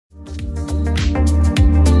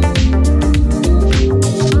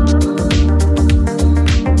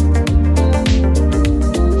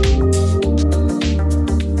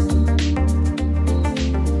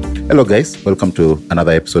Hello guys, welcome to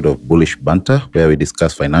another episode of Bullish Banter, where we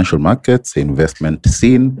discuss financial markets, investment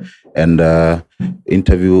scene, and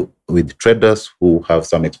interview with traders who have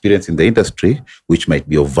some experience in the industry, which might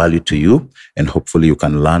be of value to you, and hopefully you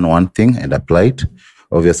can learn one thing and apply it.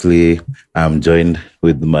 Obviously, I'm joined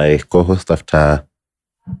with my co-host after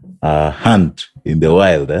a hunt in the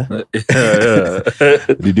wild.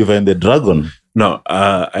 Did you find the dragon? No,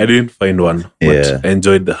 I didn't find one, but I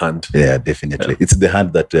enjoyed the hunt. Yeah, definitely. It's the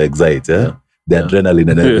hunt that excites, the adrenaline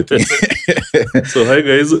and everything. So, hi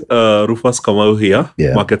guys, Rufus Kamau here,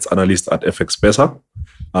 markets analyst at FX Pesa.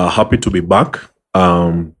 Happy to be back.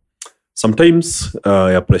 Sometimes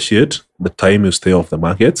I appreciate the time you stay off the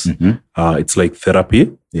markets. It's like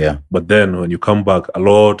therapy. Yeah. But then when you come back, a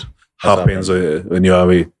lot happens when you're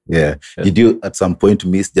away. Yeah. Did you at some point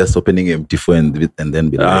miss just opening empty phone and then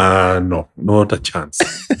be like, no, not a chance.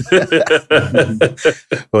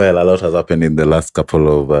 Well, a lot has happened in the last couple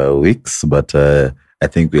of weeks, but I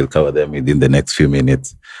think we'll cover them within the next few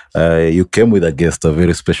minutes. You came with a guest, a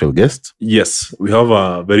very special guest. Yes, we have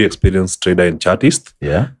a very experienced trader and chartist.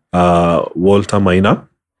 Yeah. Walter Maina.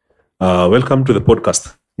 Welcome to the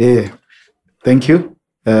podcast. Yeah, thank you.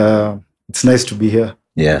 It's nice to be here.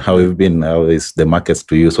 Yeah, how have you been? How is the markets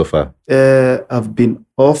to you so far? I've been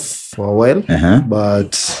off for a while,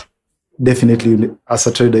 but definitely as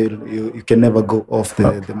a trader, you can never go off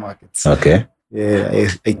the markets. Okay. Yeah,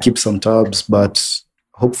 I keep some tabs, but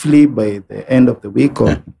hopefully by the end of the week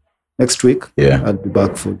or next week, I'll be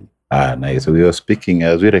back fully. Nice. We were speaking,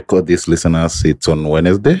 as we record this, listeners, it's on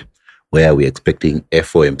Wednesday, where we're expecting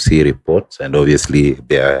FOMC reports, and obviously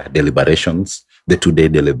there are deliberations, the 2-day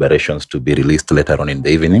deliberations to be released later on in the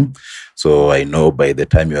evening. So I know by the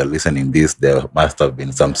time you are listening this, there must have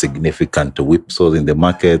been some significant whipsaws in the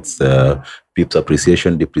markets, pips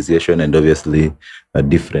appreciation, depreciation, and obviously a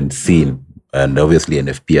different scene. And obviously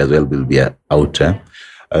NFP as well will be out. I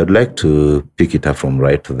would like to pick it up from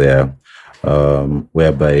right there,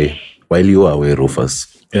 whereby while you are away,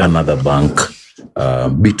 Rufus, another bank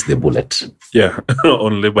beat the bullet. Yeah,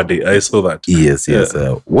 on Labor Day, I saw that. Yes.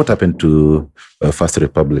 What happened to First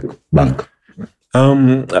Republic Bank?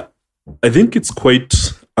 I think it's quite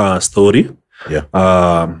a story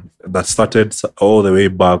that started all the way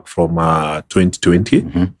back from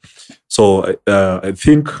 2020. So I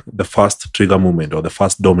think the first trigger moment or the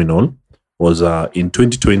first domino was in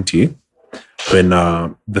 2020 when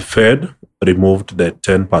the Fed removed the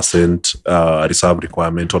 10% reserve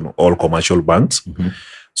requirement on all commercial banks.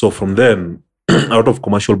 So from then, a lot of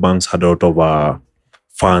commercial banks had a lot of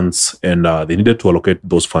funds, and they needed to allocate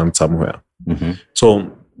those funds somewhere.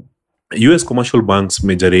 So US commercial banks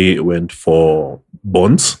majorly went for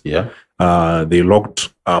bonds. They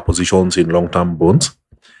locked positions in long-term bonds,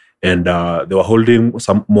 and they were holding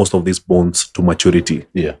most of these bonds to maturity.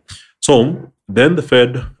 So then the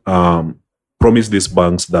Fed promised these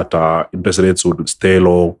banks that interest rates would stay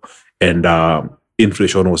low and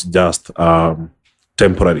inflation was just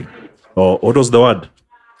temporary. Or what was the word?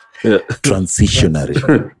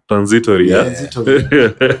 Transitionary. Transitory.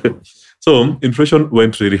 So inflation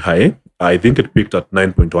went really high. I think it peaked at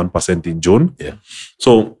 9.1% in June.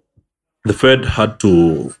 So the Fed had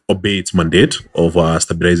to obey its mandate of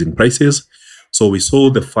stabilizing prices. So we saw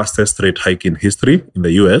the fastest rate hike in history in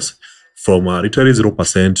the US from literally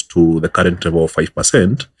 0% to the current level of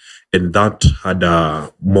 5%. And that had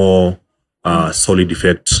a more solid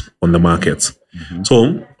effect on the markets.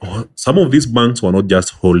 So some of these banks were not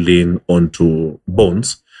just holding onto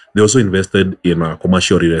bonds, they also invested in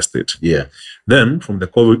commercial real estate. Then from the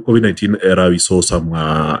COVID-19 era, we saw some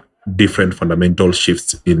different fundamental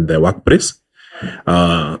shifts in the workplace.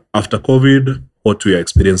 After COVID, what we are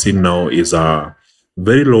experiencing now is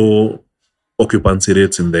very low occupancy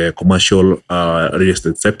rates in the commercial real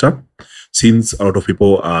estate sector, since a lot of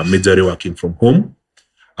people are majorly working from home.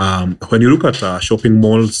 When you look at shopping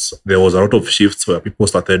malls, there was a lot of shifts where people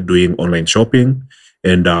started doing online shopping,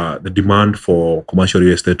 and the demand for commercial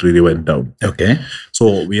real estate really went down.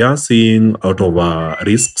 So we are seeing a lot of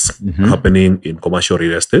risks happening in commercial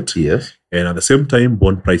real estate. And at the same time,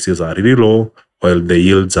 bond prices are really low while the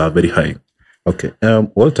yields are very high.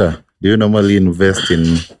 Walter, do you normally invest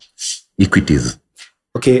in equities?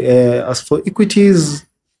 As for equities,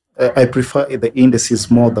 I prefer the indices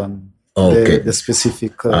more than the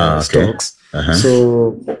specific stocks.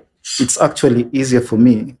 So it's actually easier for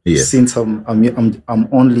me since I'm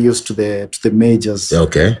only used to the majors,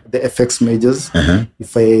 the FX majors.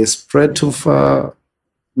 If I spread too far,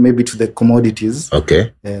 maybe to the commodities.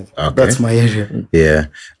 That's my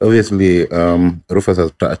area. Obviously, Rufus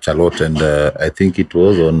has touched a lot, and I think it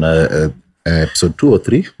was on episode 2 or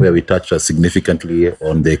 3, where we touched significantly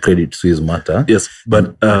on the Credit Suisse matter. Yes,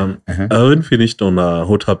 but I haven't finished on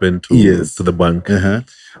what happened to the bank.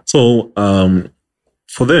 So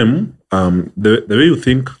for them, the way you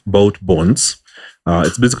think about bonds,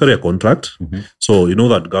 it's basically a contract. So you know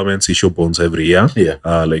that governments issue bonds every year,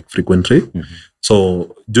 like frequently.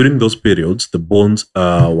 So during those periods, the bonds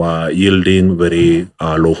were yielding very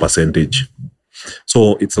low percentage.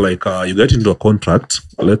 So it's like you get into a contract,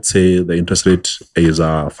 let's say the interest rate is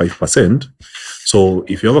 5%. So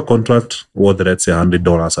if you have a contract worth, let's say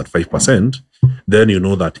 $100 at 5%, then you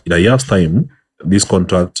know that in a year's time, this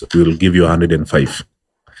contract will give you 105.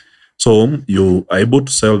 So you are able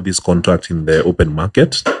to sell this contract in the open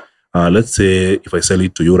market. Let's say if I sell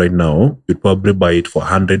it to you right now, you'd probably buy it for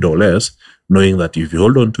 $100, knowing that if you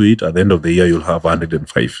hold on to it, at the end of the year, you'll have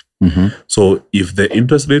 105. So if the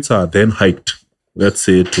interest rates are then hiked, let's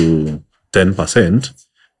say to 10%,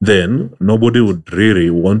 then nobody would really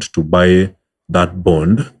want to buy that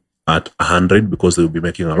bond at 100 because they will be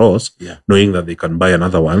making a loss, knowing that they can buy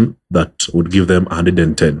another one that would give them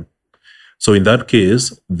 110. So in that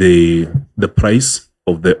case, the price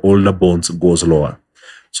of the older bonds goes lower.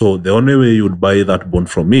 So the only way you would buy that bond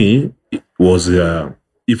from me was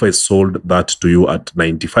if I sold that to you at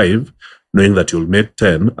 95, knowing that you'll make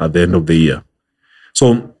 10 at the end of the year.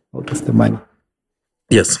 So what is the money?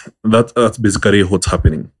 Yes, that's basically what's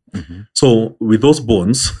happening. So with those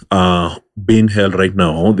bonds being held right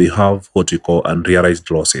now, they have what we call unrealized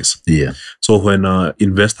losses. So when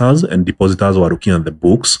investors and depositors were looking at the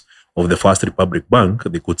books of the First Republic Bank,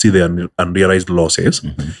 they could see the unrealized losses.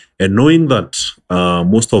 And knowing that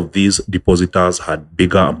most of these depositors had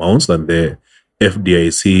bigger amounts than the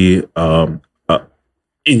FDIC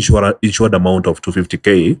insured amount of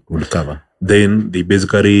 250K would cover, then they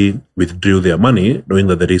basically withdrew their money, knowing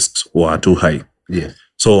that the risks were too high.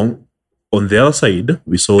 So on the other side,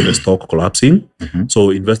 we saw the stock collapsing. So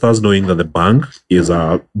investors, knowing that the bank is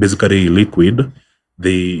basically liquid,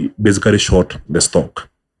 they basically short the stock.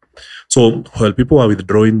 So while people were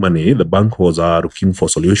withdrawing money, the bank was looking for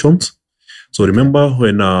solutions. So remember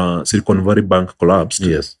when Silicon Valley Bank collapsed,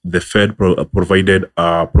 the Fed provided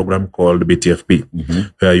a program called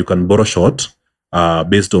BTFP, where you can borrow short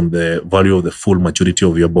based on the value of the full maturity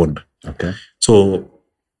of your bond. So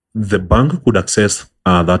the bank could access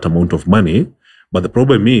that amount of money, but the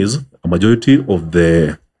problem is a majority of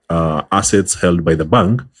the assets held by the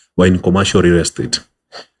bank were in commercial real estate.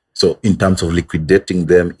 So in terms of liquidating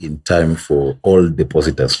them in time for all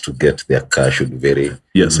depositors to get their cash would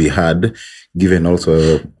be hard, given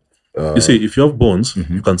also... you see, if you have bonds,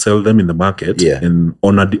 you can sell them in the market and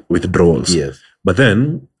honor withdrawals. But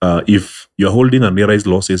then if you're holding unrealized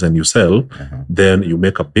losses and you sell, then you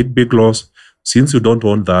make a big loss. Since you don't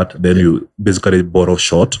want that, then you basically borrow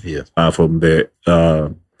short from the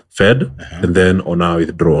Fed and then honor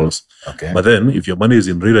withdrawals. But then if your money is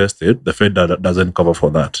in real estate, the Fed doesn't cover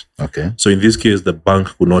for that. So in this case, the bank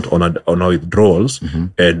could not honor withdrawals,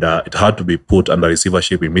 and it had to be put under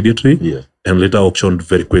receivership immediately and later auctioned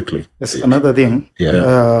very quickly. That's another thing.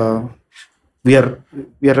 We are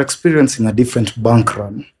experiencing a different bank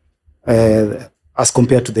run as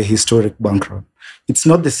compared to the historic bank run. It's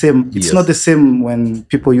not the same. It's not the same when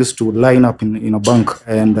people used to line up in a bank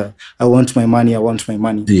and I want my money. I want my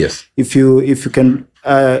money. If you can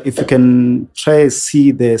try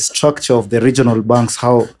see the structure of the regional banks,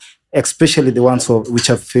 how especially the ones which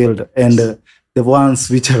have failed and the ones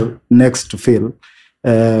which are next to fail,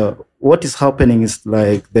 what is happening is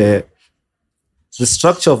like the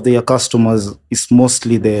structure of their customers is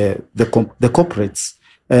mostly the corporates,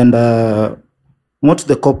 and not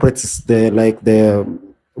the corporates, the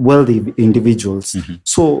wealthy individuals.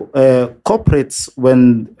 So corporates,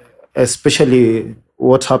 when especially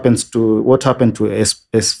what happened to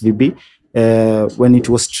SVB when it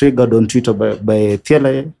was triggered on Twitter by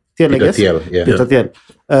Thiel, Peter Thiel,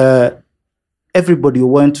 everybody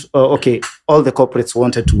went. All the corporates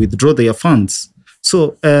wanted to withdraw their funds.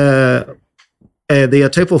 So their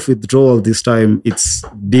type of withdrawal this time it's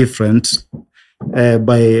different.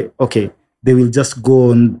 They will just go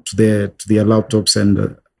on to their laptops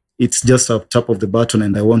and it's just a tap of the button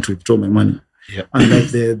and I want to withdraw my money. Unlike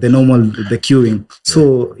the normal, the queuing.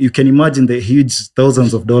 So you can imagine the huge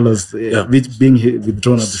thousands of dollars which being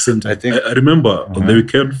withdrawn at the same time. I remember on the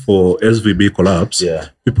weekend for SVB collapse,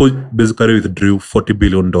 people basically withdrew $40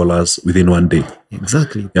 billion within one day.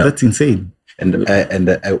 Exactly. That's insane. And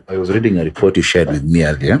I was reading a report you shared with me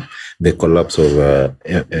earlier, the collapse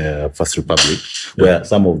of First Republic, where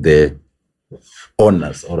some of the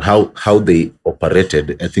owners or how they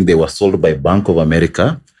operated, I think they were sold by Bank of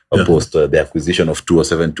America post the acquisition of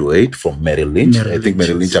 20728 from Merrill Lynch. I think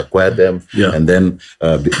Merrill Lynch acquired them. And then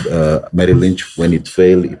Merrill Lynch, when it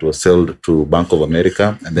failed, it was sold to Bank of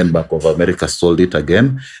America. And then Bank of America sold it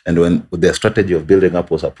again. And when their strategy of building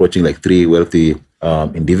up was approaching like 3 wealthy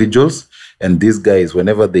individuals. And these guys,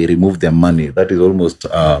 whenever they remove their money, that is almost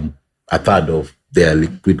a third of their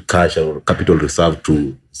liquid cash or capital reserve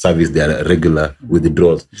to service their regular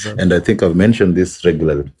withdrawals. Exactly. And I think I've mentioned this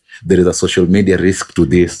regularly. There is a social media risk to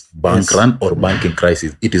this bank run or banking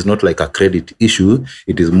crisis. It is not like a credit issue.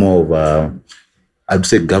 It is more of a, I'd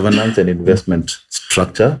say, governance and investment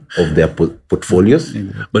structure of their portfolios.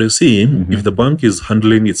 But you see, if the bank is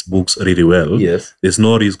handling its books really well, there's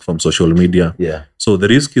no risk from social media. So the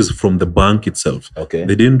risk is from the bank itself. They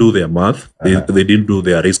didn't do their math. They didn't do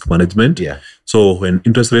their risk management. So when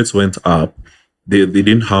interest rates went up, they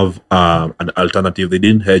didn't have an alternative. They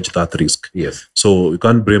didn't hedge that risk. So you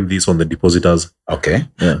can't blame this on the depositors.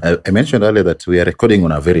 I mentioned earlier that we are recording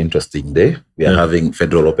on a very interesting day. We are having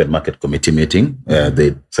Federal Open Market Committee meeting,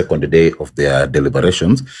 the second day of their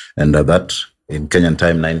deliberations. And that in Kenyan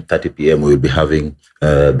time, 9:30 p.m., we will be having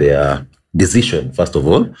their decision, first of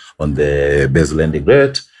all, on the base lending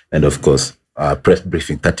rate. And of course, a press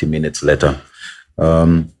briefing 30 minutes later.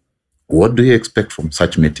 What do you expect from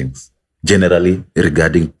such meetings? Generally,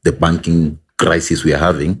 regarding the banking crisis we are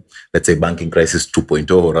having, let's say banking crisis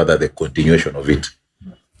 2.0, or rather the continuation of it?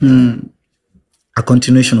 A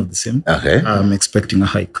continuation of the same. I'm expecting a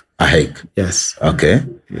hike. A hike? Yes.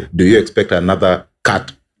 Do you expect another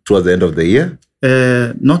cut towards the end of the year?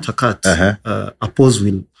 Not a cut. A pause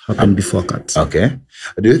will happen before a cut.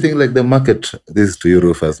 Do you think like the market, this is to you,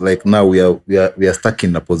 Rufus, like now we are stuck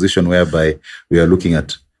in a position whereby we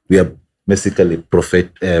are basically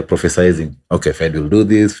prophesizing, Fed will do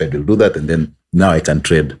this, Fed will do that, and then now I can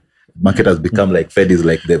trade. Market has become like Fed is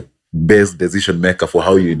like the best decision maker for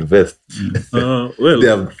how you invest. They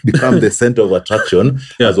have become the center of attraction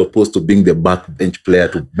as opposed to being the backbench player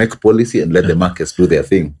to make policy and let the markets do their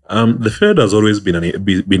thing. The Fed has always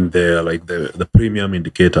been there, like the premium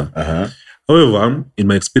indicator. However, in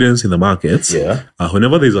my experience in the markets,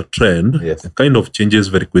 whenever there's a trend, it kind of changes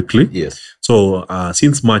very quickly. So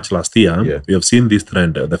since March last year, we have seen this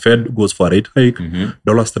trend. The Fed goes for a rate hike,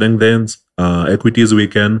 dollar strengthens, equities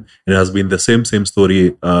weaken. It has been the same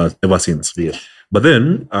story ever since. But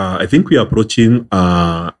then I think we are approaching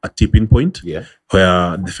a tipping point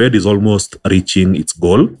where the Fed is almost reaching its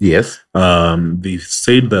goal. They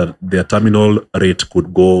said that their terminal rate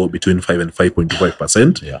could go between 5 and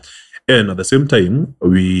 5.25%. And at the same time,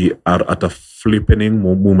 we are at a flipping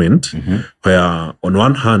moment where, on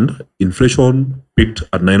one hand, inflation peaked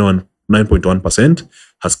at 9.1%,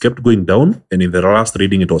 has kept going down, and in the last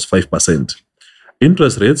reading, it was 5%.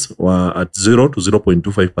 Interest rates were at 0 to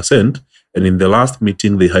 0.25%, and in the last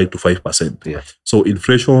meeting, they hiked to 5%. So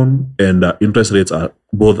inflation and interest rates are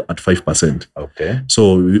both at 5%.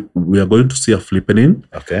 So we are going to see a flipping.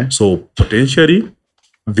 So potentially,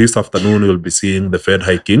 this afternoon, we'll be seeing the Fed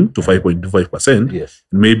hiking to 5.25%.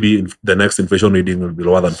 Maybe the next inflation reading will be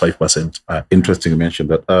lower than 5%. Interesting you mentioned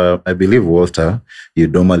that. I believe, Walter, you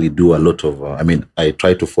normally do a lot of, I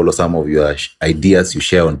try to follow some of your ideas you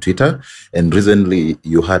share on Twitter. And recently,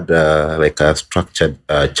 you had like a structured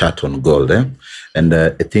chart on gold. And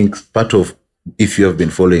I think part of, if you have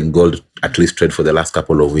been following gold, at least trade for the last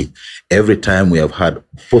couple of weeks, every time we have had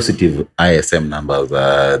positive ISM numbers,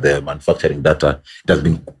 the manufacturing data, it has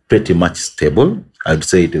been pretty much stable. I'd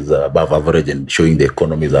say it is above average and showing the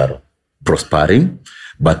economies are prospering.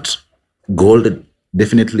 But gold,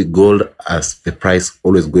 definitely gold, as the price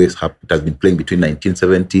always goes up, it has been playing between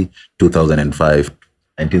 1970, 2005.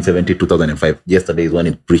 1970, 2005. Yesterday is when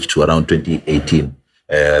it breached to around 2018.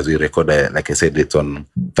 As we record, like I said, it's on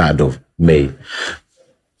 3rd of May.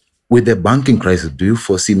 With the banking crisis, do you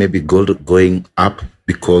foresee maybe gold going up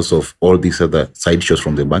because of all these other side issues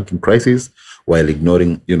from the banking crisis, while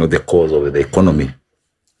ignoring, the cause of the economy?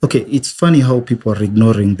 It's funny how people are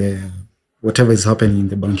ignoring whatever is happening in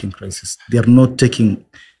the banking crisis. They are not taking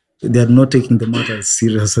the matter as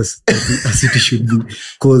serious as it should be.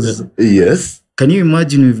 Because can you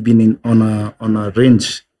imagine we've been on a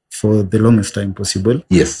range for the longest time possible?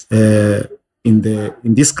 In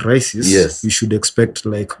this crisis, you should expect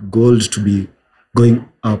like gold to be going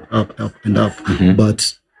up and up.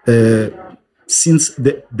 But since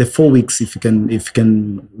the 4 weeks, if you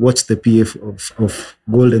can watch the PF of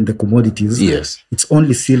gold and the commodities, it's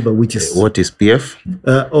only silver which is. What is PF?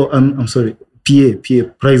 I'm sorry, PA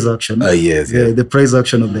price action. The price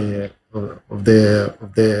action of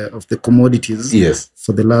the commodities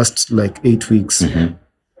for the last like 8 weeks.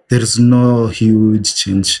 There is no huge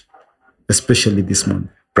change, especially this month.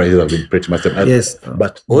 prices have been pretty much. Yes,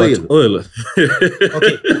 but oil.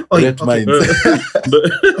 Okay. Great minds.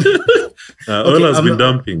 Oil has been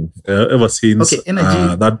dumping ever since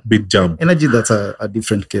energy, that big jump. Energy, that's a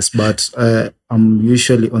different case, but I'm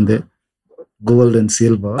usually on the gold and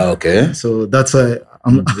silver. Okay. So that's why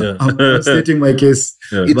I'm stating my case.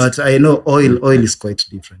 Yeah. But I know oil is quite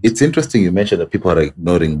different. It's interesting you mentioned that people are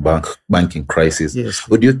ignoring banking crisis. Yes.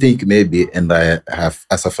 What do you think maybe, and I have,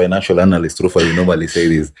 as a financial analyst, Rufa, you normally say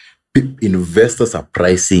this, investors are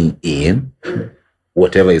pricing in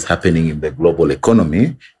whatever is happening in the global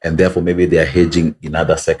economy, and therefore maybe they are hedging in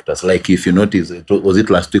other sectors. Like if you notice, was it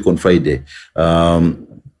last week on Friday?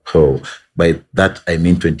 So by that, I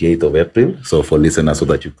mean 28th of April. So for listeners, so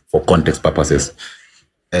that for context purposes,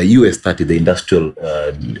 US 30, the industrial,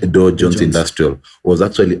 Dow Jones Industrial, was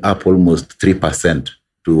actually up almost 3%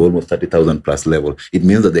 to almost 30,000 plus level. It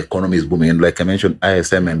means that the economy is booming. And like I mentioned,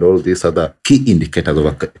 ISM and all these other key indicators of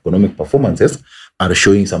economic performances are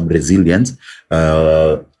showing some resilience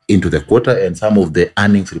into the quarter, and some of the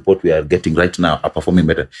earnings report we are getting right now are performing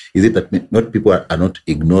better. Is it that not people are not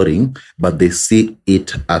ignoring, but they see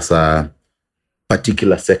it as a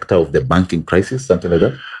particular sector of the banking crisis, something like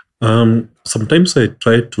that? Sometimes I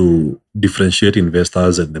try to differentiate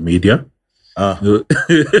investors and the media. There's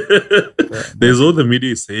what the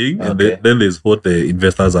media is saying, and then there's what the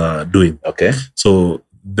investors are doing. Okay. So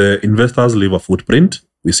the investors leave a footprint.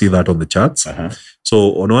 We see that on the charts.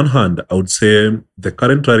 So on one hand, I would say the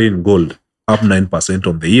current rally in gold up 9%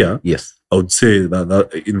 on the year. Yes. I would say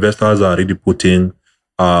that investors are already putting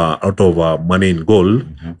out of money in gold,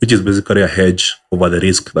 which is basically a hedge over the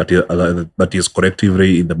risk that is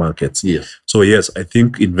collectively in the markets. Yes. So yes, I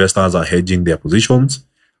think investors are hedging their positions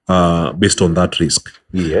based on that risk.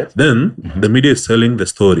 Yes. Then the media is selling the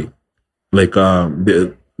story. Like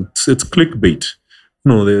it's clickbait.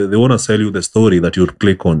 They want to sell you the story that you would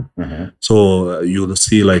click on. So you'll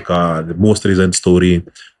see like the most recent story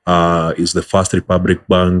is the First Republic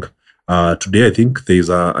Bank. Today, I think there is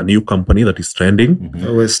a new company that is trending.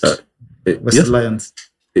 West Alliance.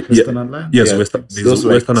 Western Alliance? Yes,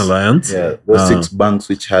 Western Alliance. Yeah, those 6 banks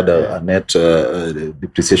which had a net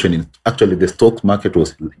depreciation. Actually, the stock market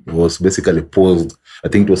was basically paused. I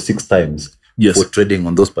think it was 6 times. Yes. For trading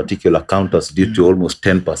on those particular counters due to almost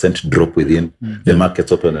 10% drop within the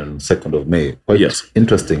markets open on 2nd of May. Quite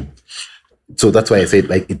interesting. So that's why I said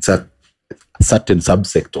like it's a certain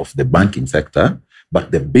subsect of the banking sector,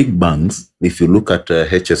 but the big banks, if you look at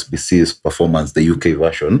HSBC's performance, the UK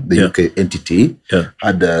version, the UK entity,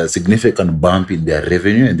 had a significant bump in their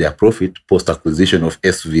revenue and their profit post-acquisition of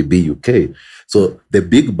SVB UK. So the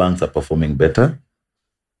big banks are performing better,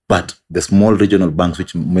 but the small regional banks,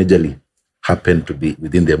 which majorly happen to be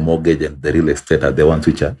within the mortgage and the real estate, are the ones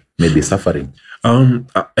which are maybe suffering.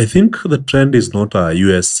 I think the trend is not a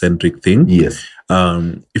US-centric thing. Yes.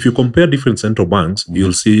 If you compare different central banks,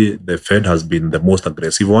 you'll see the Fed has been the most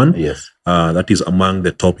aggressive one. Yes. That is among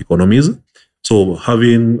the top economies. So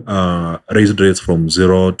having raised rates from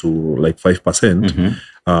 0 to like 5%,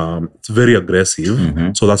 it's very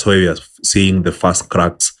aggressive. So that's why we are seeing the first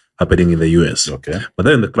cracks happening in the US. Okay. But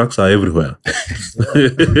then the cracks are everywhere.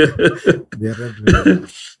 They're everywhere.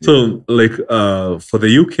 So like for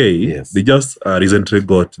the UK, they just recently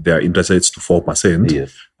got their interest rates to 4%.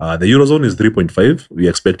 Yes. The Eurozone is 3.5.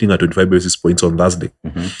 We're expecting a 25 basis points on Thursday.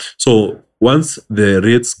 So once the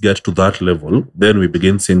rates get to that level, then we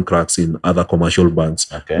begin seeing cracks in other commercial banks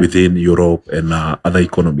within Europe and other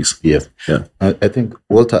economies. Yes. Yeah. I think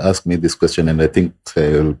Walter asked me this question, and I think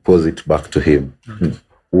I'll pose it back to him.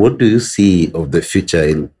 What do you see of the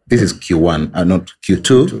future? This is Q1, not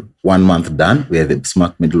Q2, 1 month done. We are the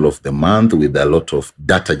smack middle of the month with a lot of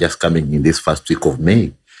data just coming in this first week of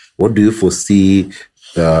May. What do you foresee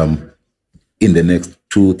in the next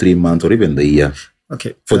 2-3 months or even the year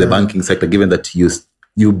for the banking sector, given that you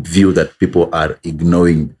view that people are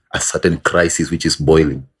ignoring a certain crisis which is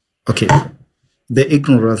boiling? Okay. The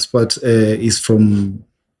ignorance part is from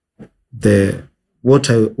what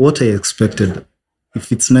I expected. If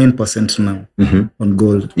it's 9% now on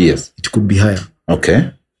gold, it could be higher.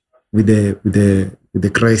 Okay. With the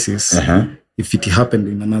crisis, if it happened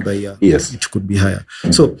in another year, it could be higher.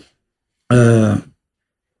 So,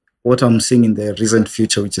 what I'm seeing in the recent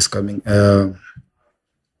future, which is coming,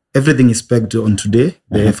 everything is pegged on today,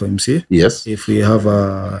 the FOMC. Yes. If we have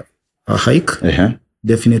a hike,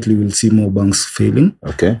 definitely we'll see more banks failing.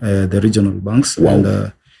 Okay. The regional banks.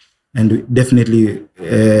 Wow. And definitely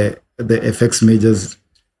the FX majors,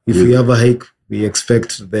 if we have a hike, we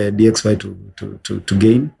expect the DXY to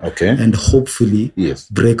gain. Okay. And hopefully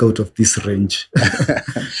break out of this range.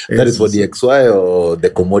 That is for DXY or the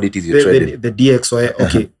commodities you trade? The DXY,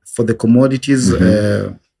 okay. For the commodities,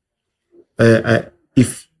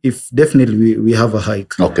 if definitely we have a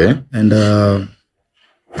hike. Okay. And the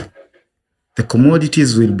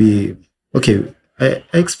commodities will be, okay, I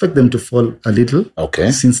expect them to fall a little.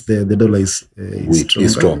 Okay. Since the dollar is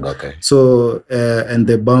strong. Okay. So, and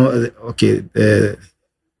the bounce,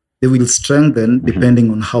 they will strengthen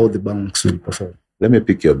depending on how the banks will perform. Let me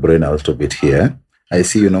pick your brain a little bit here. I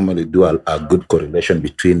see you normally do a good correlation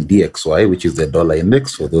between DXY, which is the dollar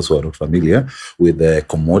index, for those who are not familiar, with the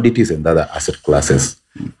commodities and other asset classes.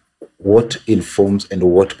 What informs and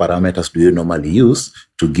what parameters do you normally use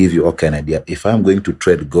to give you an idea? If I'm going to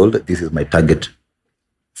trade gold, this is my target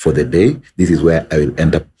for the day. This is where I will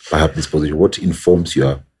end up, perhaps this position. What informs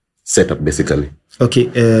your setup, basically? Okay.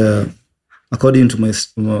 According to my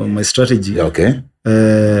strategy. Okay.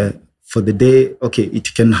 For the day, okay,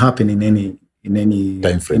 it can happen in any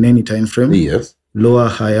time frame. In any time frame. Yes. Lower,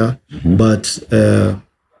 higher, but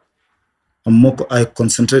I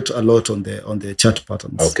concentrate a lot on the chart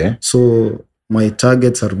patterns. Okay. So my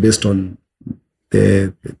targets are based on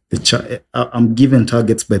the chart. I'm given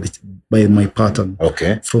targets by my pattern.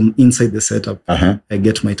 Okay. From inside the setup, I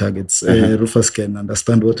get my targets. Rufus can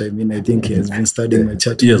understand what I mean. I think he has been studying my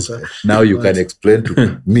chart. Yes. Now you can explain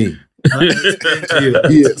to me.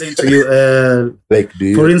 Explain to you. Like,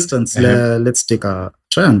 for instance, let's take a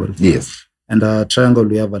triangle. Yes. And a triangle,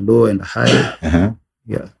 we have a low and a high.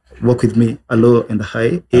 Yeah. Work with me. A low and a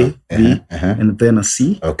high, A, B, and then a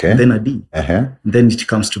C, okay, and then a D. Then it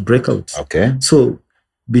comes to breakout. Okay. So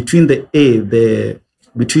between the A, the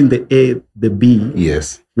B,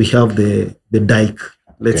 yes, we have the dike.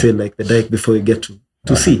 Let's say like the dike before you get to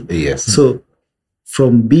C. Yes. So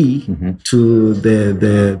from B to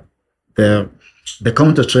the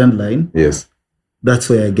counter trend line. Yes. That's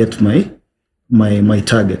where I get my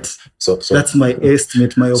targets. So that's my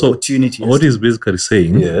estimate, my opportunity. What is basically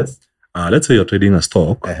saying, yes, let's say you're trading a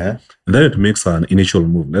stock, and then it makes an initial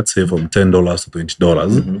move, let's say from $10 to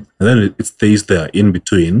 $20, and then it stays there in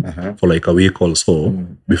between for like a week or so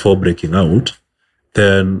before breaking out.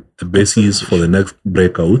 Then the basis for the next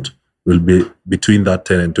breakout will be between that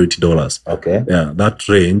 $10 and $20. Okay. Yeah, that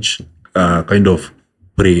range kind of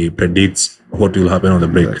predicts what will happen on the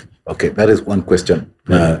break. Okay, that is one question.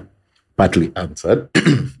 Partly answered.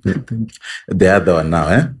 The other one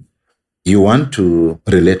now, you want to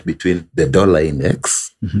relate between the dollar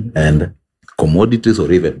index and commodities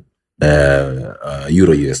or even Euro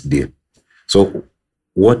USD. So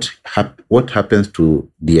what happens to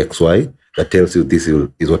DXY that tells you this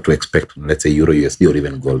is what to expect from, let's say, Euro USD or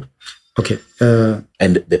even gold? Okay.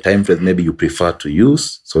 And the time frame maybe you prefer to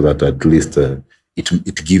use so that at least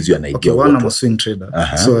it gives you an idea. Okay, one, I'm a swing trader,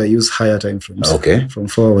 so I use higher time frames. Okay. From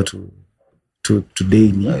forward to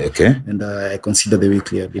daily. Okay. And I consider the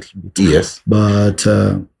weekly a little bit. Yes. But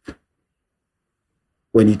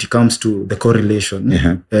when it comes to the correlation,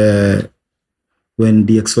 when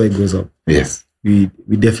DXY goes up, yes, we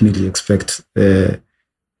definitely expect the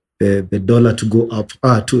dollar to go up,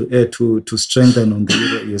 to strengthen on the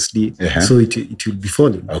Euro USD, so it will be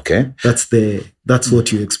falling. Okay. That's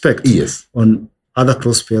what you expect. Yes. On other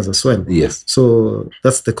cross pairs as well. Yes. So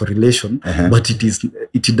that's the correlation, but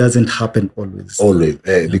it doesn't happen always. Always,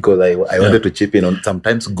 because I wanted to chip in on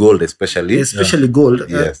sometimes gold, especially gold.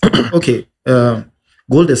 Yes. Okay,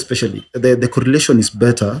 gold especially. The correlation is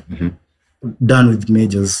better done with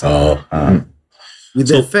majors. With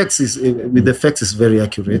the effects is very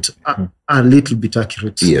accurate, a little bit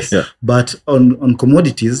accurate. Yes. Yeah. But on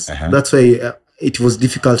commodities, that's why it was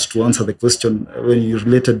difficult to answer the question when you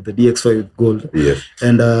related the DXY with gold. Yes.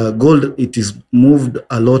 And gold, it is moved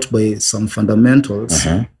a lot by some fundamentals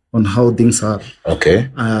on how things are. Okay.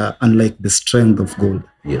 Unlike the strength of gold.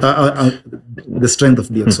 Yes. The strength of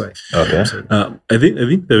DXY. Okay. I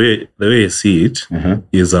think the way I see it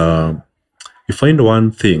is you find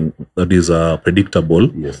one thing that is predictable.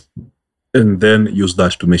 Yes. And then use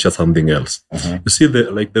that to measure something else. You see,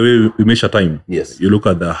 the way we measure time. Yes. You look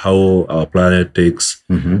at how our planet takes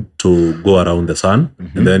to go around the sun,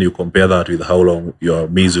 and then you compare that with how long your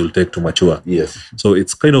maize will take to mature. Yes. So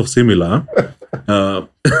it's kind of similar.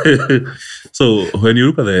 So when you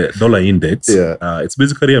look at the dollar index, it's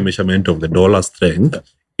basically a measurement of the dollar strength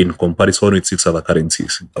in comparison with 6 other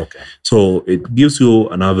currencies. Okay. So it gives you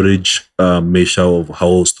an average measure of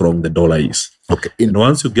how strong the dollar is. Okay. And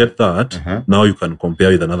once you get that, now you can compare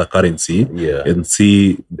with another currency and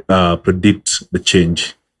see, predict the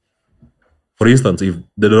change. For instance, if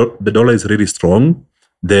the dollar is really strong,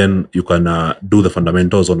 then you can do the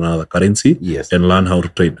fundamentals on another currency and learn how to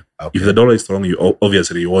trade. Okay. If the dollar is strong, you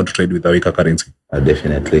obviously want to trade with a weaker currency.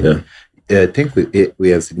 Definitely. Yeah. I think we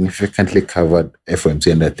have significantly covered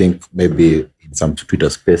FOMC, and I think maybe in some Twitter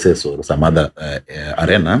spaces or some other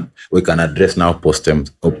arena, we can address now post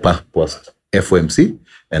FOMC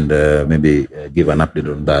and maybe give an update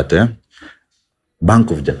on that.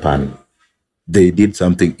 Bank of Japan, they did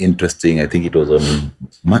something interesting. I think it was on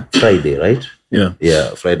Friday, right?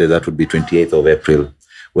 Yeah, Friday. That would be 28th of April,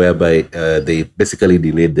 whereby they basically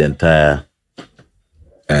delayed the entire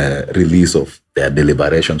release of their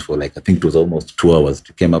deliberations for I think it was almost 2 hours.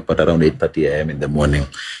 It came up at around 8:30 a.m. in the morning.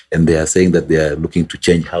 And they are saying that they are looking to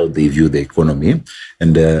change how they view the economy.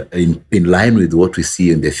 And in line with what we see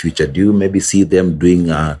in the future, do you maybe see them doing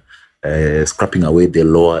scrapping away the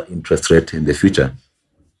lower interest rate in the future?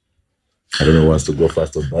 I don't know who wants to go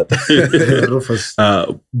first on that.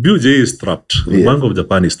 BOJ is trapped. The Bank of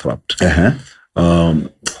Japan is trapped.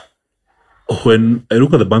 When I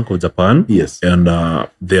look at the Bank of Japan and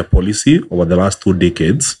their policy over the last 2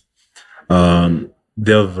 decades,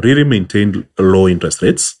 they have really maintained low interest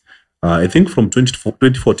rates. I think from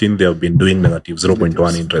 2014, they have been doing negative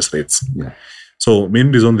 0.1 interest rates. Yeah. So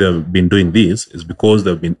main reason they have been doing this is because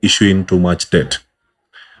they've been issuing too much debt.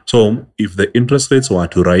 So if the interest rates were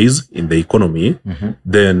to rise in the economy,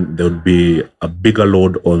 then there would be a bigger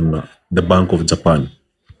load on the Bank of Japan.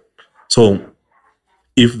 So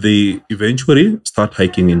if they eventually start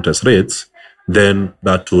hiking interest rates, then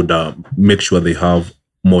that would make sure they have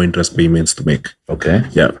more interest payments to make. Okay.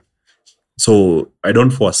 Yeah. So I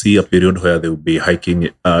don't foresee a period where they will be hiking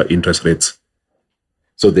interest rates.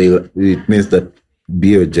 So it means that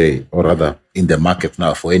BOJ, or rather in the market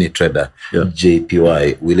now for any trader,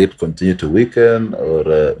 JPY, will it continue to weaken?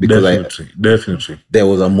 Or because definitely. There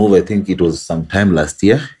was a move, I think it was sometime last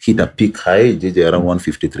year, hit a peak high, JJ around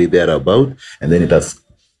 153 thereabout, and then it has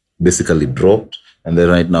basically dropped. And then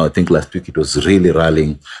right now, I think last week it was really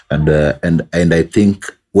rallying, and I think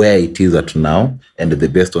where it is at now,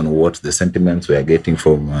 and based on what the sentiments we are getting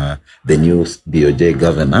from the new BOJ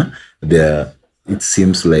governor, it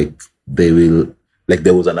seems like they will. Like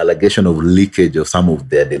there was an allegation of leakage of some of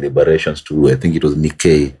their deliberations to, I think it was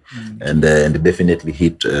Nikkei, and it definitely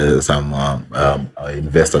hit some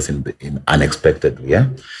investors in unexpectedly. Yeah.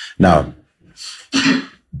 Now,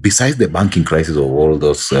 besides the banking crisis of all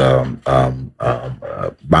those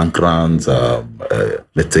bank runs,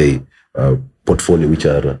 let's say portfolio which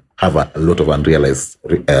have a lot of unrealized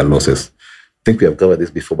losses. I think we have covered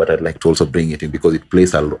this before, but I'd like to also bring it in because it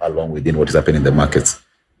plays along within what is happening in the markets.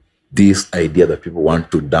 This idea that people want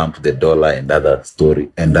to dump the dollar and other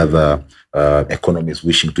economies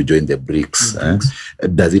wishing to join the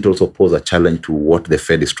BRICS, does it also pose a challenge to what the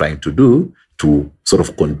Fed is trying to do to sort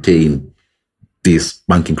of contain this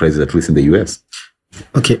banking crisis, at least in the US?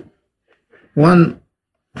 Okay. One,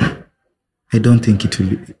 I don't think it will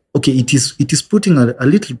be. Okay, it is putting a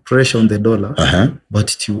little pressure on the dollar,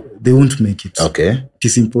 but they won't make it. Okay. It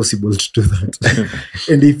is impossible to do that.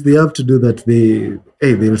 And if they have to do that,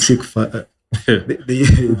 they'll seek for they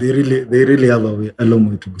really have a long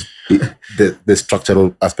way to go. The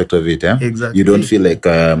structural aspect of it, yeah? Exactly. You don't feel like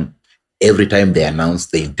every time they announce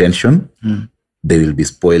the intention, they will be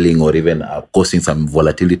spoiling or even causing some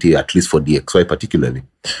volatility, at least for DXY particularly.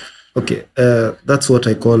 Okay, that's what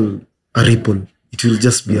I call a ripple. It will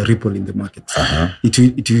just be a ripple in the market.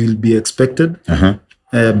 It will be expected,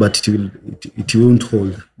 but it won't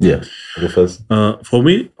hold. Yeah. For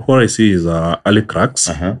me, what I see is early cracks,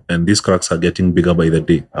 and these cracks are getting bigger by the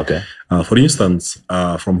day. Okay. For instance,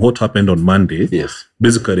 from what happened on Monday,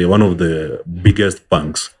 basically one of the biggest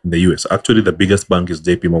banks in the US, actually the biggest bank is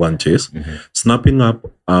JP Morgan Chase, snapping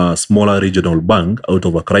up a smaller regional bank out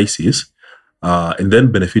of a crisis, and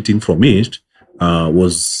then benefiting from it.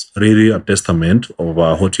 Was really a testament of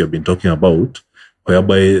what you have been talking about,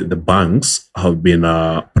 whereby the banks have been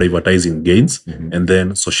privatizing gains and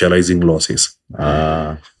then socializing losses.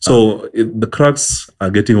 So the cracks are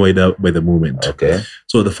getting wider by the moment. Okay.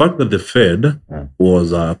 So the fact that the Fed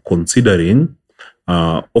was considering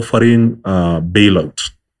offering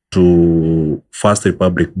bailout to First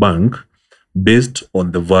Republic Bank based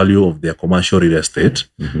on the value of their commercial real estate,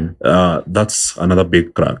 that's another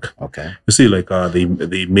big crack. Okay. You see, like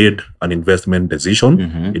they made an investment decision,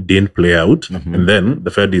 it didn't play out, and then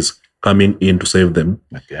the Fed is coming in to save them.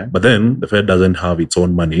 Okay. But then the Fed doesn't have its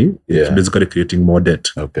own money; it's basically creating more debt.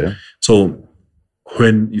 Okay. So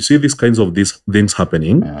when you see these kinds of these things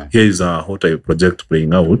happening, here is what I project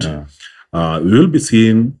playing out. we will be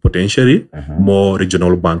seeing potentially more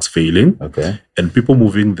regional banks failing and people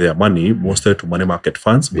moving their money mostly to money market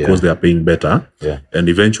funds because they are paying better and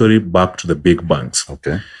eventually back to the big banks.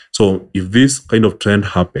 So if this kind of trend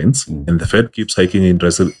happens and the Fed keeps hiking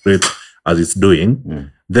interest rates as it's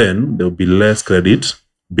doing, then there will be less credit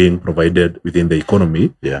being provided within the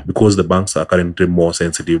economy because the banks are currently more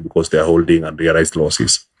sensitive because they are holding unrealized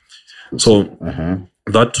losses. So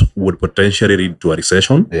that would potentially lead to a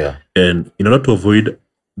recession. And in order to avoid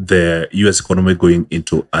the US economy going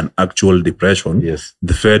into an actual depression,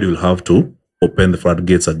 the Fed will have to open the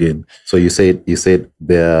floodgates again. So you said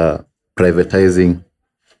they're privatizing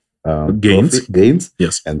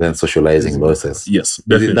gains, and then socializing losses. Yes,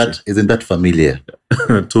 definitely. Isn't that familiar?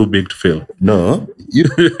 Too big to fail. No,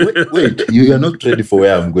 wait, you are not ready for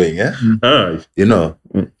where I'm going. You know,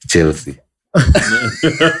 Chelsea.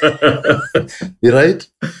 You're right.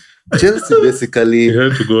 Chelsea basically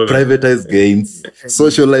privatize gains,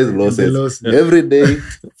 socialize losses every day.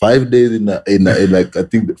 5 days in like I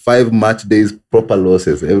think 5 match days proper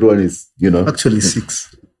losses. Everyone is actually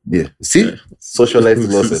 6. Yeah. See? Socialized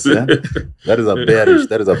losses. That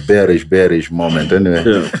is a bearish moment. Anyway.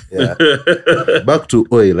 Back to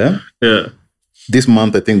oil. This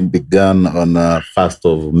month I think began on 1st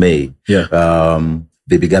of May.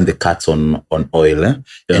 They began the cuts on oil.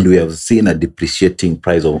 And we have seen a depreciating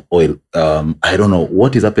price of oil. I don't know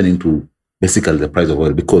what is happening to basically the price of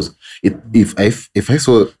oil, because if I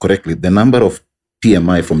saw correctly, the number of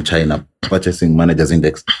PMI from China, Purchasing Managers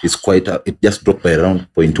Index, is it just dropped by around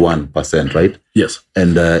 0.1%, right? Yes.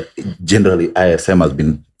 And generally ISM has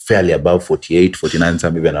been fairly above 48, 49,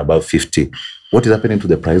 some even above 50. What is happening to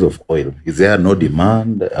the price of oil? Is there no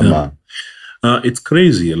demand? It's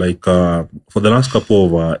crazy. Like for the last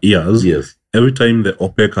couple of years, every time the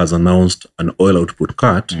OPEC has announced an oil output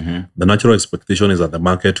cut, the natural expectation is that the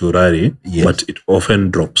market will rally, but it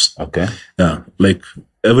often drops. Like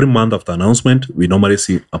every month after announcement, we normally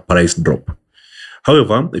see a price drop.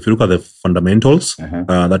 However, if you look at the fundamentals,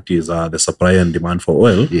 that is the supply and demand for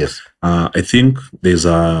oil, I think there's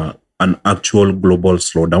an actual global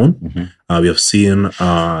slowdown. We have seen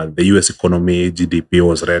the US economy GDP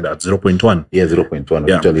was read at 0.1.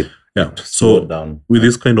 0.1 actually. So down. With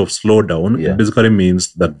this kind of slowdown, it basically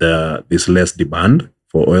means that there's less demand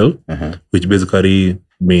for oil, which basically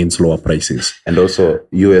means lower prices. And also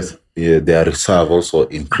US, their reserve also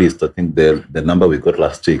increased. I think the number we got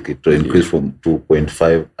last week, it increased from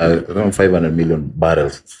 2.5, around 500 million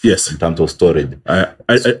barrels. Yes. In terms of storage. I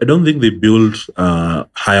don't think they build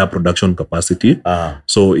higher production capacity.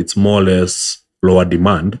 So it's more or less lower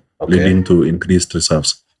demand, leading to increased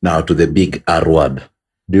reserves. Now to the big R word.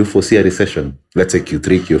 Do you foresee a recession? Let's say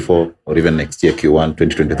Q3, Q4, or even next year, Q1,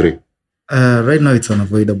 2023? Right now, it's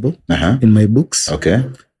unavoidable in my books.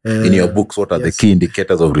 In your books, what are the key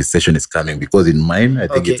indicators of recession is coming? Because in mine, I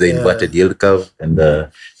think it's the inverted yield curve and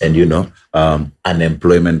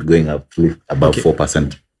unemployment going up to about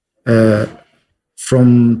 4%.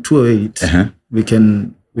 From 2008, we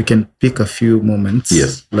can pick a few moments.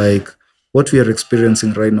 Like what we are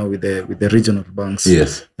experiencing right now with the regional banks.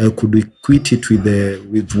 Could we equate it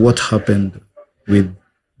with what happened with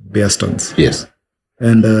Bear Stearns?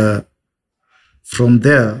 And from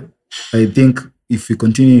there, I think if we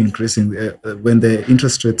continue increasing, when the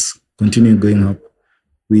interest rates continue going up,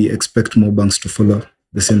 we expect more banks to follow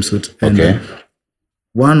the same suit. And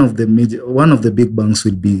one of the big banks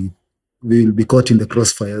will be caught in the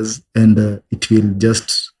crossfires, and it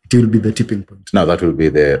will be the tipping point. Now that will be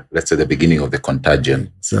let's say the beginning of the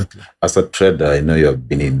contagion. Exactly. As a trader, I know you have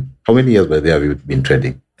been in. How many years by there have you been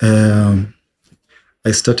trading?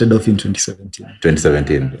 I started off in 2017.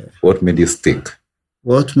 2017. What made you stick?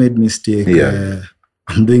 What made me stick?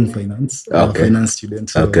 I'm doing finance. I'm a finance student.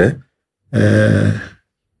 So, the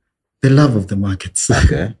love of the markets.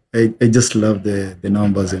 I just love the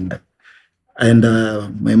numbers and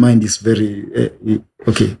my mind is very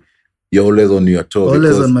You're always on your toes.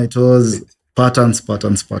 Always on my toes. Patterns.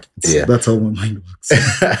 That's how my mind works.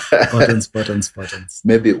 Patterns.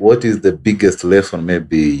 Maybe what is the biggest lesson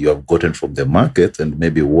maybe you have gotten from the market, and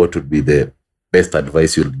maybe what would be the best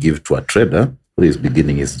advice you'll give to a trader who is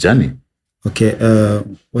beginning his journey?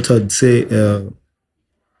 What I'd say,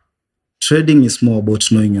 trading is more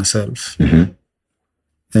about knowing yourself.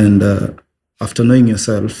 And after knowing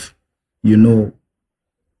yourself, you know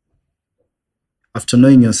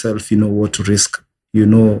what to risk. You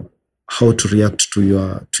know how to react to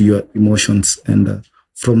your emotions, and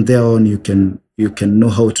from there on, you can know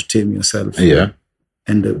how to tame yourself.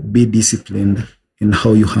 And be disciplined in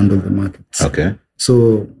how you handle the markets. Okay.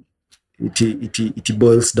 So it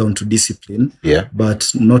boils down to discipline. Yeah.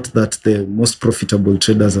 But not that the most profitable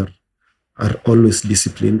traders are always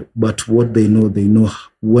disciplined, but what they know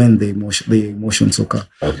when the emotions occur.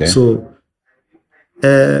 Okay. So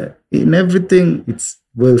in everything, it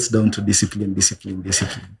boils down to discipline.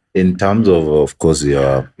 In terms of course,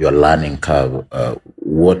 your learning curve,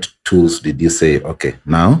 what tools did you say, okay,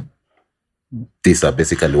 now these are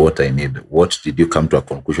basically what I need? What did you come to a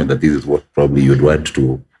conclusion that this is what probably you'd want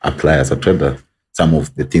to apply as a trader? Some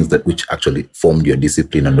of the things that which actually formed your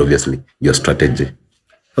discipline and obviously your strategy.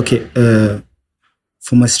 Okay.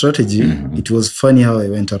 For my strategy, it was funny how I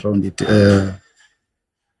went around it.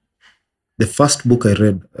 The first book I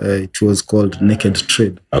read, it was called Naked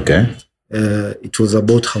Trade. Okay. It was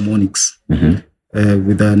about harmonics. When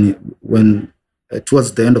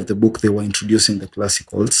towards the end of the book, they were introducing the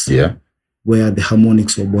classicals. Yeah. Where the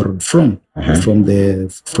harmonics were borrowed from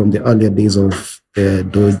the earlier days of the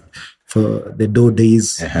Dow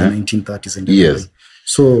days, the 1930s and everything. Yes.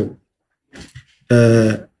 So,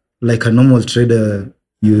 like a normal trader,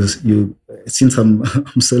 you since I'm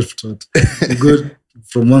self-taught, you go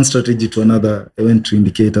from one strategy to another. I went to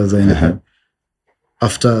indicators and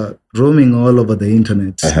after roaming all over the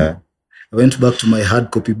internet, I went back to my hard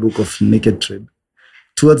copy book of Naked Trade.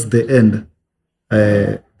 Towards the end,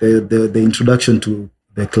 the introduction to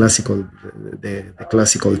the classical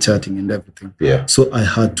charting and everything. Yeah. So I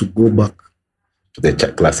had to go back to the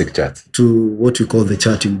classic chart, to what we call the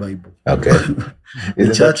charting Bible. Okay.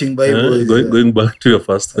 The charting Bible is going back to your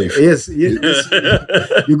first life. Yes. You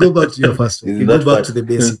go back to your first life. You go back to the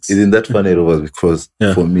basics. Isn't that funny, Robert? Because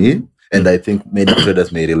for me, and I think many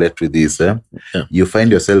traders may relate with this, you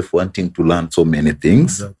find yourself wanting to learn so many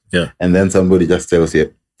things. Exactly. Yeah. And then somebody just tells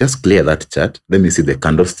you, just clear that chart. Let me see the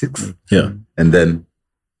candlesticks. Yeah. And then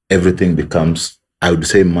everything becomes, I would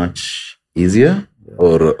say, much easier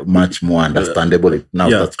or much more understandable. Now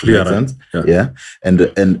that's clear. Yeah.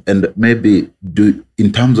 And maybe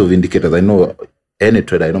in terms of indicators, I know any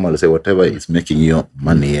trader, I normally say whatever is making you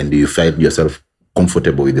money and you find yourself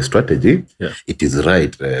comfortable with the strategy, it is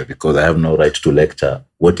right, because I have no right to lecture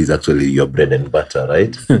what is actually your bread and butter,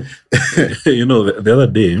 right? The other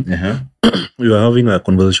day, we were having a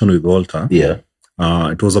conversation with Walter. Yeah.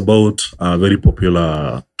 It was about a very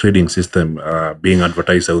popular trading system being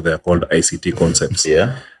advertised out there called ICT concepts.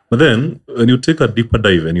 Yeah. But then when you take a deeper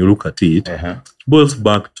dive and you look at it, it boils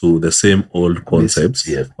back to the same old concepts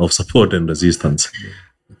of support and resistance.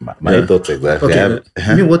 My thoughts exactly. Okay.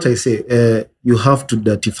 I mean, what I say, you have to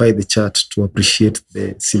datify the chart to appreciate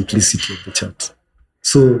the simplicity of the chart.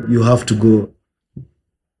 So you have to go,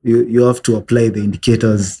 you have to apply the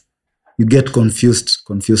indicators. You get confused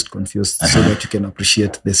so that you can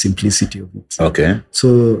appreciate the simplicity of it. Okay.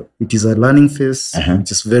 So it is a learning phase,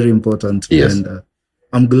 which is very important. Yes. And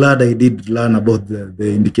I'm glad I did learn about the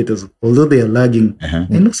indicators. Although they are lagging, I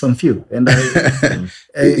know some few. And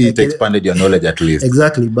it expanded your knowledge at least.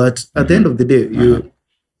 Exactly. But at the end of the day,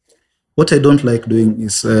 what I don't like doing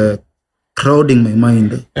is crowding my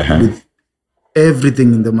mind with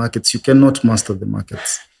everything in the markets. You cannot master the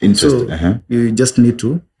markets. Interesting. So you just need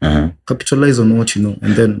to capitalize on what you know,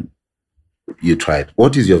 and then you tried.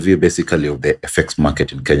 What is your view basically of the FX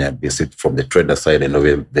market in Kenya? Is it from the trader side and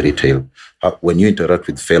over the retail? When you interact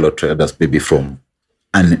with fellow traders, maybe from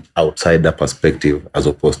an outsider perspective, as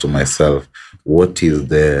opposed to myself, what is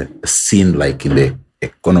the scene like in the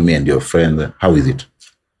economy and your friends? How is it?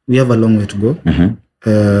 We have a long way to go.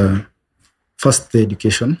 First, the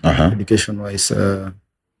education. Education-wise,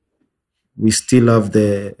 we still have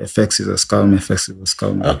the FX is a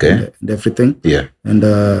scam, okay, and everything. Yeah. And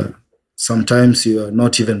sometimes you are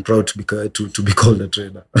not even proud to be called a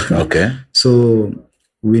trader. Okay. So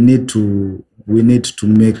we need to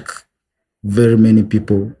make very many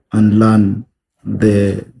people unlearn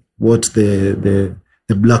what the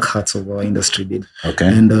black hats of our industry did. Okay.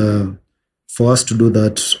 And for us to do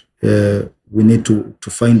that, we need to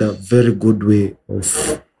find a very good way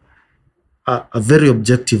of a very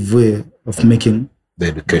objective way of making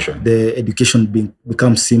the education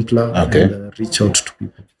become simpler and reach out to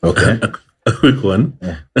people. Okay. A quick one.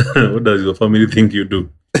 What does your family think you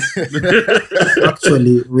do?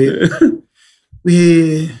 Actually,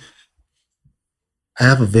 I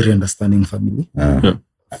have a very understanding family. Are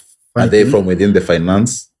they from within the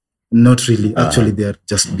finance? Not really. Actually, they are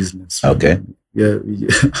just business. Okay. Yeah,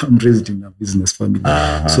 I'm raised in a business family.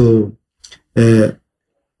 So, the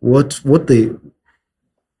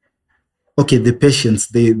patience.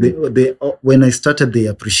 They when I started, they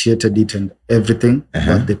appreciated it and everything,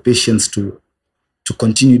 but the patience to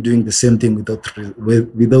continue doing the same thing without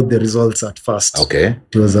the results at first. Okay.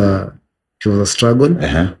 It it was a struggle,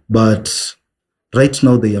 but right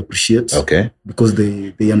now they appreciate, because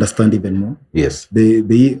they understand even more. Yes,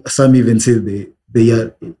 they some even say they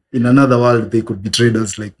are in another world. They could be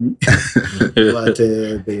traders like me, but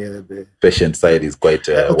the patient side is quite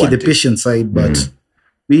the patient side. But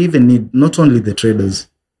we even need not only the traders,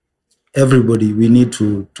 everybody. We need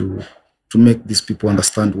to make these people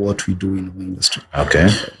understand what we do in our industry.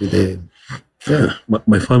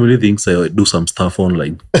 My family thinks I do some stuff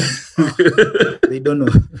online. They don't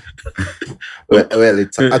know. well,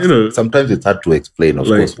 it's sometimes it's hard to explain, of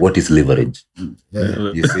course, what is leverage.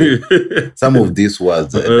 You see, some of these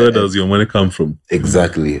words. Where does your money come from?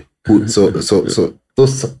 Exactly. So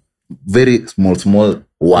those very small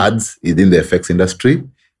words within the FX industry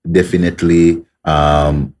definitely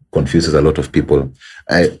confuses a lot of people.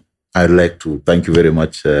 I'd like to thank you very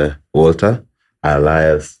much, Walter,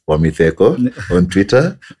 alias Wamitheko on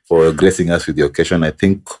Twitter, for gracing us with the occasion. I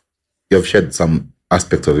think you have shared some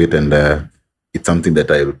aspects of it, and it's something that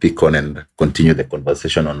I will pick on and continue the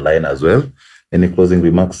conversation online as well. Any closing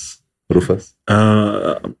remarks, Rufus?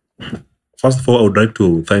 First of all, I would like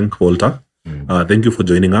to thank Walter. Thank you for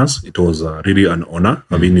joining us. It was really an honor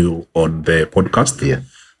having you on the podcast. Yeah.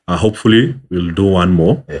 Hopefully, we'll do one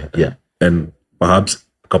more. And perhaps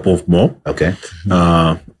a couple of more. Okay.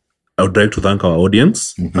 I would like to thank our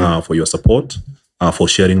audience for your support, for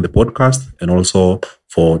sharing the podcast, and also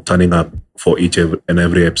for turning up for each and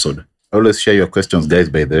every episode. Always share your questions, guys,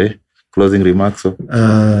 by the way. Closing remarks?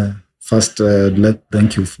 First, I'd like to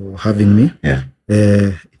thank you for having me. Yeah.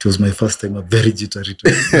 It was my first time, a very jittery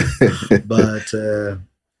time. But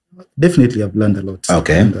definitely I've learned a lot.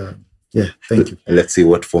 Okay. And, thank you. Let's see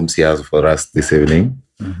what forms he has for us this evening.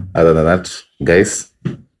 Other than that, guys,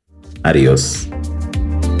 adios.